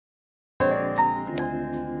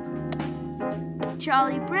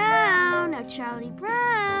Charlie Brown, now Charlie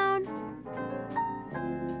Brown.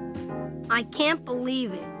 I can't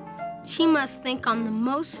believe it. She must think I'm the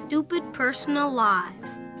most stupid person alive.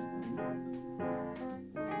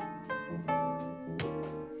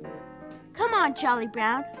 Come on, Charlie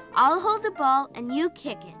Brown. I'll hold the ball and you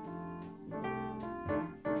kick it.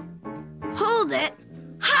 Hold it?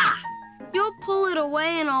 Ha! You'll pull it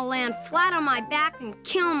away and I'll land flat on my back and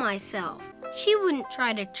kill myself. She wouldn't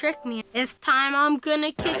try to trick me. This time I'm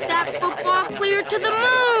gonna kick that football clear to the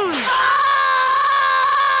moon!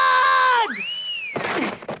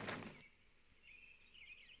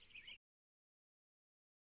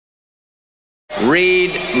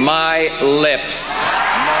 Read my lips.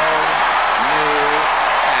 No new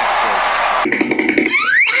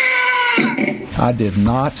taxes. I did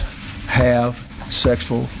not have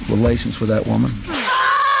sexual relations with that woman.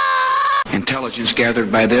 Intelligence gathered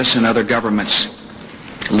by this and other governments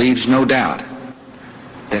leaves no doubt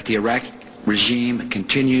that the Iraqi regime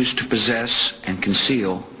continues to possess and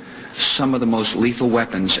conceal some of the most lethal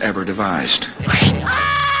weapons ever devised.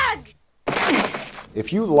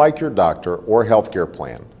 If you like your doctor or healthcare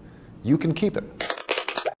plan, you can keep it.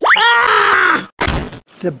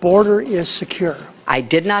 The border is secure. I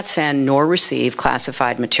did not send nor receive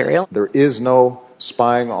classified material. There is no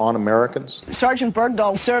spying on Americans. Sergeant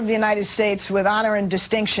Bergdahl served the United States with honor and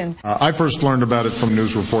distinction. I first learned about it from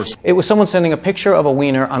news reports. It was someone sending a picture of a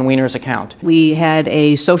wiener on Wiener's account. We had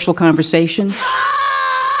a social conversation. Isn't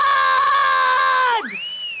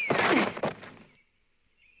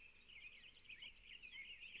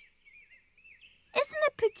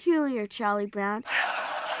it peculiar, Charlie Brown?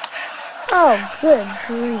 Oh, good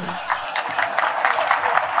grief.